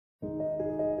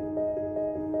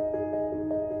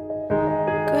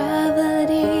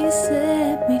Gravity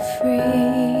set me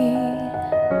free.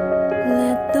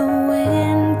 Let the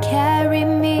wind carry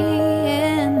me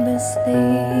endlessly.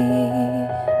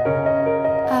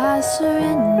 I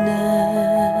surrender.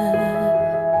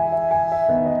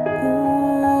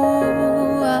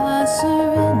 Ooh, I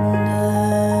surrender.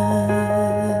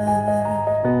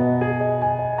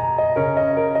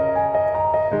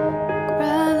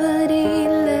 Gravity,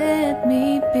 let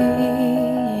me be.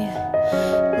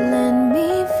 Let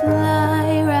me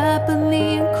fly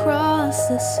rapidly across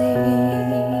the sea.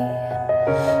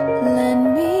 Let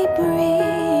me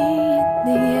breathe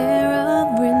the air of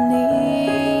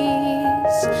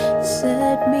release.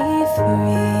 Set me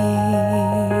free.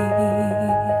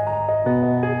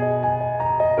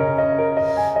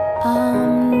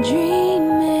 I'm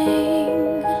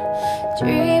dreaming,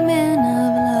 dreaming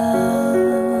of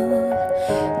love.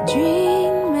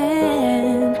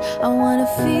 Dreaming, I wanna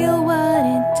feel what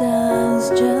it does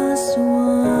just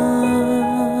once.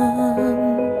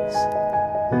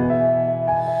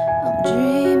 I'm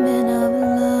dreaming of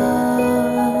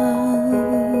love.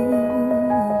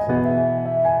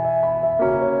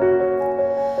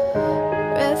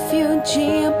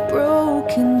 Refugee of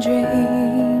broken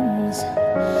dreams.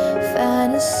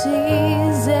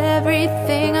 Fantasies,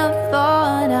 everything I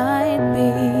thought I'd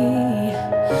be.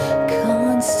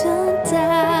 Constant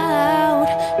doubt,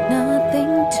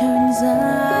 nothing turns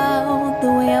out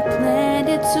the way I planned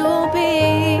it to be.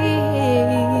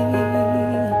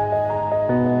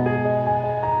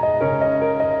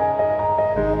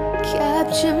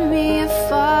 Capture me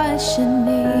if I should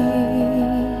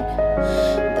need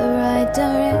the right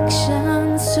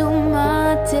directions to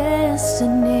my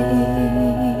destiny.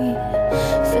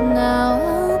 For now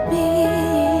I'll be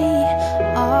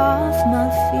off my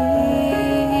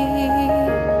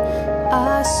feet.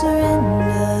 I surrender.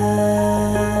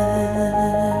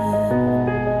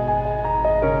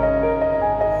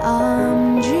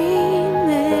 I'm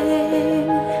dreaming,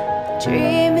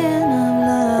 dreaming of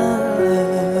love.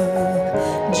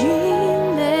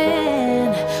 Dreaming,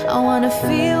 I wanna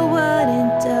feel what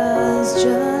it does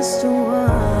just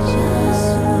once.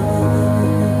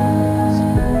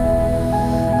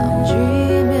 I'm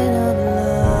dreaming of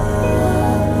love.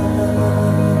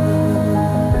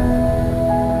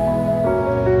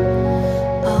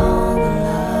 All the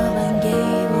love I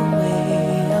gave away,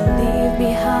 I'll leave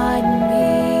behind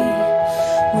me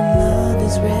when love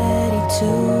is ready to